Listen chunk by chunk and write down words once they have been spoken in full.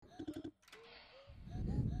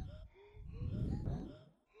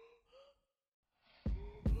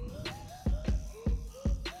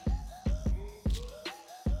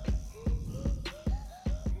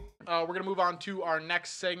we're going to move on to our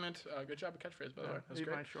next segment. Good job of catchphrase, by the way. That's Leave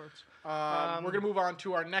great. my shorts. We're going to move on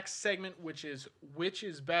to our next segment, which is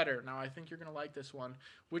better. Now, I think you're going to like this one.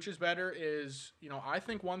 Which is better is, I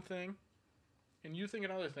think one thing, and you think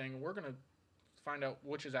another thing. We're going to find out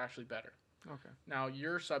which is actually better. Okay. Now,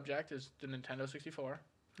 your subject is the Nintendo 64.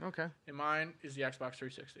 Okay. And mine is the Xbox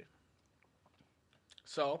 360.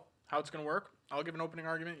 So, how it's going to work, I'll give an opening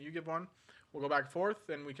argument, you give one. We'll go back and forth,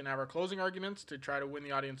 and we can have our closing arguments to try to win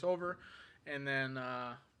the audience over. And then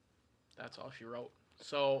that's all she wrote.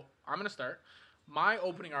 So, I'm going to start. My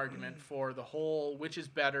opening argument for the whole which is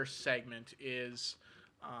better segment is,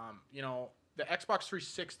 the Xbox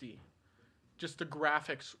 360, just the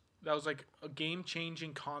graphics. That was like a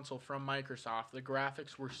game-changing console from Microsoft. The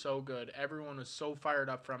graphics were so good. Everyone was so fired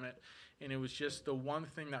up from it. And it was just the one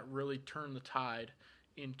thing that really turned the tide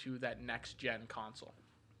into that next-gen console.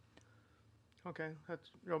 Okay,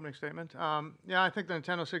 that's your opening statement. I think the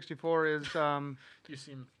Nintendo 64 is... You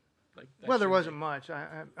seem like... That well, there wasn't much.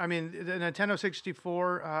 I mean, the Nintendo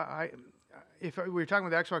 64, if we were talking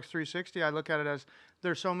with the Xbox 360, I look at it as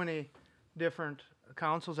there's so many different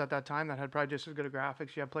consoles at that time that had probably just as good of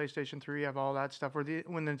graphics. You have PlayStation 3, you have all that stuff. When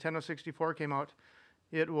the Nintendo 64 came out,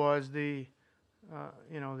 it was the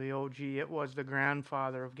OG. It was the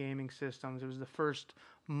grandfather of gaming systems. It was the first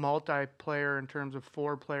multiplayer in terms of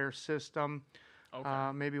 4-player system.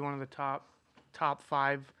 Okay. Maybe one of the top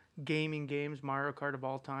 5 gaming games, Mario Kart of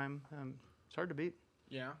all time. It's hard to beat.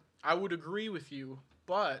 Yeah, I would agree with you,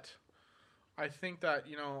 but I think that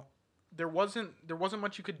there wasn't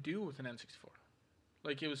much you could do with an N64.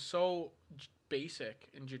 Like, it was so basic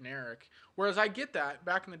and generic. Whereas I get that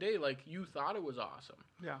back in the day, like, you thought it was awesome.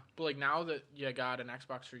 Yeah. But like now that you got an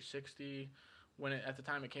Xbox 360, at the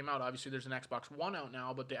time it came out, obviously there's an Xbox One out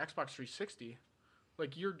now, but the Xbox 360,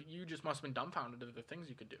 like you just must have been dumbfounded at the things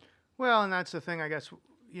you could do. Well, and that's the thing, I guess,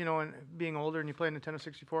 and being older and you play Nintendo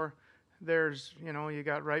 64, there's, you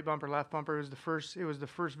got right bumper, left bumper. It was the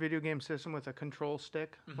first video game system with a control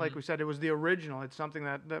stick. Mm-hmm. Like we said, it was the original. It's something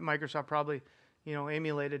that Microsoft probably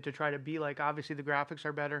emulated to try to be like. Obviously, the graphics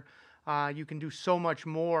are better. You can do so much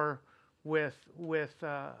more with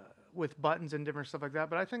buttons and different stuff like that.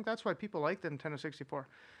 But I think that's why people like the Nintendo 64.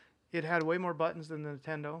 It had way more buttons than the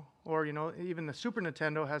Nintendo, or even the Super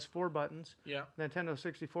Nintendo has 4 buttons. Yeah. The Nintendo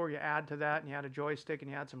 64, you add to that, and you had a joystick, and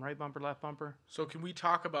you had some right bumper, left bumper. So can we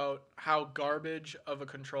talk about how garbage of a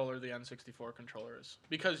controller the N64 controller is?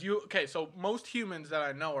 Because so most humans that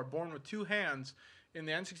I know are born with 2 hands. In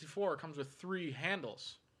the N64, it comes with 3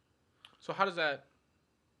 handles. So how does that...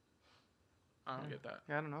 I don't get that.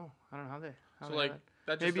 Yeah, I don't know how they...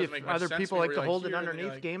 That just maybe doesn't make much other sense people to me, like to hold it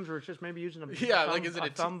underneath games where it's just maybe using a thumb, is it a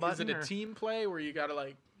thumb button? Is it a team play where you got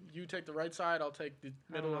to you take the right side, I'll take the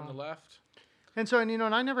middle and the left? And so, and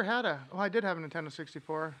I never had I did have a Nintendo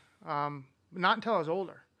 64, not until I was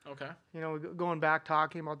older. Okay. Going back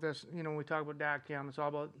talking about this, when we talk about DAC Jam, it's all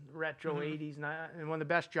about retro 80s. And one of the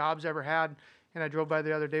best jobs I ever had, and I drove by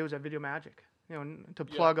the other day, was at Video Magic, to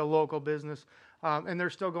plug a local business. And they're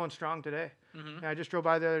still going strong today. Mm-hmm. And I just drove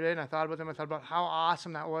by the other day and I thought about them. I thought about how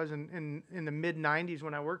awesome that was in the mid-'90s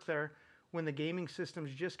when I worked there, when the gaming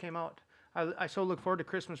systems just came out. I so look forward to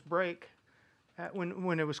Christmas break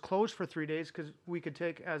when it was closed for 3 days, because we could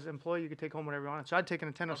take, as an employee, you could take home whatever you wanted. So I'd take a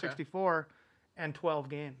Nintendo 64 and 12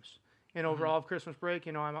 games. And over all of Christmas break,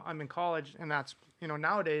 I'm in college, and that's,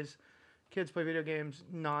 nowadays, kids play video games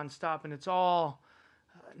nonstop, and it's all...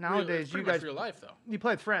 Nowadays, you guys, real life though. You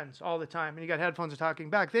play with friends all the time, and you got headphones talking.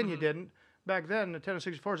 Back then, you didn't. Back then, the Nintendo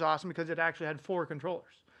 64 is awesome because it actually had 4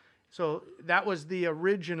 controllers. So that was the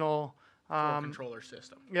original 4 controller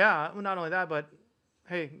system. Yeah, well, not only that, but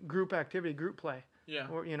hey, group activity, group play. Yeah.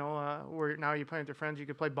 Or where now you play with your friends, you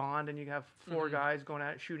could play Bond, and you have 4 guys going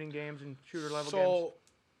at shooting games and shooter level games. So,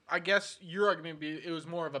 I guess your argument would be it was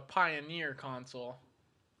more of a pioneer console,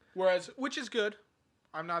 which is good.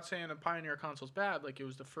 I'm not saying a Pioneer console's bad. Like, it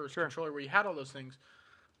was the first controller where you had all those things.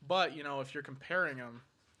 But, if you're comparing them,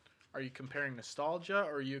 are you comparing nostalgia,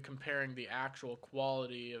 or are you comparing the actual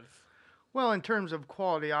quality of... Well, in terms of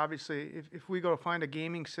quality, obviously, if we go to find a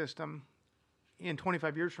gaming system in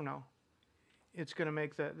 25 years from now, it's going to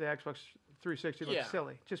make the Xbox 360 look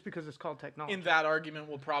silly, just because it's called technology. And that argument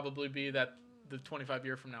will probably be that the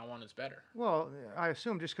 25-year from now one is better. Well, I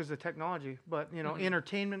assume just because of the technology. But,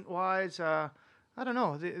 entertainment-wise... I don't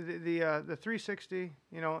know. The 360,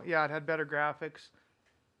 it had better graphics,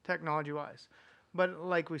 technology-wise. But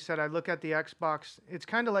like we said, I look at the Xbox. It's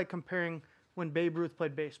kind of like comparing when Babe Ruth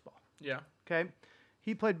played baseball. Yeah. Okay?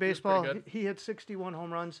 He played baseball. He hit 61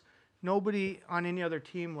 home runs. nobody on any other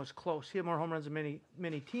team was close. He had more home runs than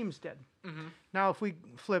many teams did. Mm-hmm. Now, if we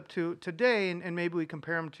flip to today and maybe we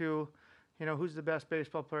compare him to, who's the best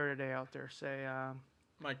baseball player today out there? Say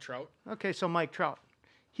Mike Trout. Okay, so Mike Trout.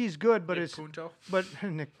 He's good, but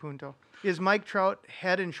Nick Punto. Is Mike Trout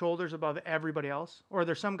head and shoulders above everybody else? Or are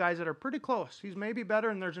there some guys that are pretty close? He's maybe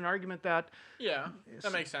better, and there's an argument that... Yeah,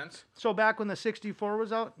 that makes sense. So back when the 64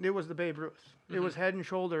 was out, it was the Babe Ruth. Mm-hmm. It was head and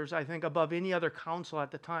shoulders, I think, above any other console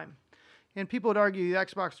at the time. And people would argue the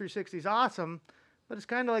Xbox 360 is awesome, but it's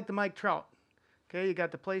kind of like the Mike Trout. Okay, you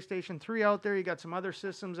got the PlayStation 3 out there. You got some other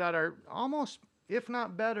systems that are almost, if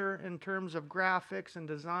not better, in terms of graphics and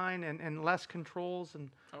design and less controls. And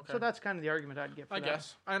so that's kind of the argument I'd give for that. I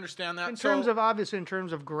guess. I understand that. In terms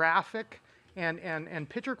of graphic and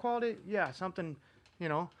picture quality, yeah, something, I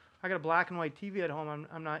got a black and white TV at home.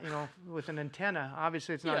 I'm not, with an antenna.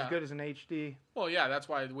 Obviously, it's not as good as an HD. Well, yeah, that's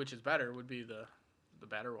why which is better would be the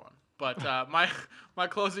better one. But my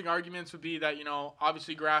closing arguments would be that,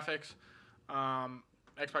 obviously graphics,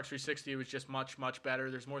 Xbox 360 was just much, much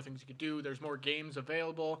better. There's more things you could do. There's more games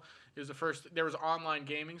available. There was online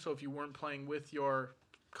gaming, so if you weren't playing with your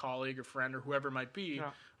colleague or friend or whoever it might be,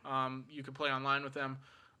 you could play online with them.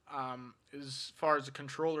 As far as the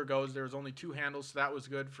controller goes, there was only 2 handles, so that was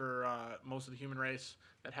good for most of the human race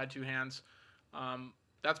that had 2 hands.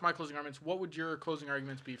 That's my closing arguments. What would your closing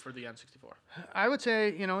arguments be for the N64? I would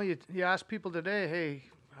say, you ask people today, hey,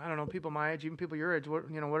 I don't know, people my age, even people your age,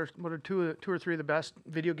 what are two or three of the best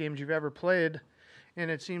video games you've ever played? And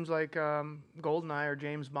it seems like GoldenEye or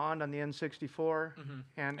James Bond on the N64. Mm-hmm.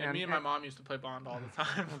 And me and my mom used to play Bond all the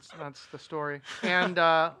time. That's the story. And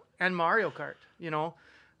Mario Kart.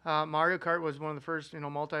 Mario Kart was one of the first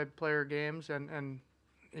multiplayer games. And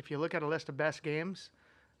if you look at a list of best games,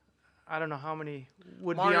 I don't know how many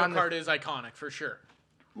would be on Mario Kart is iconic for sure.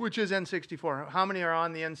 Which is N64. How many are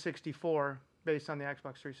on the N64 based on the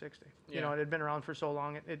Xbox 360? Yeah. It had been around for so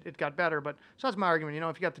long, it got better. But so that's my argument.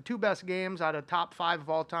 If you got the 2 best games out of top 5 of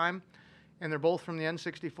all time, and they're both from the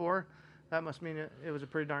N64, that must mean it was a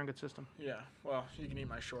pretty darn good system. Yeah. Well, you can eat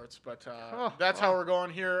my shorts, but that's how we're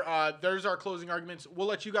going here. There's our closing arguments. We'll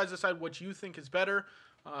let you guys decide what you think is better.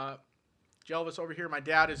 Jelvis over here, my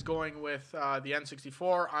dad is going with the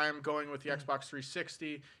N64. I'm going with the Xbox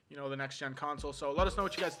 360, the next-gen console. So let us know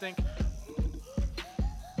what you guys think.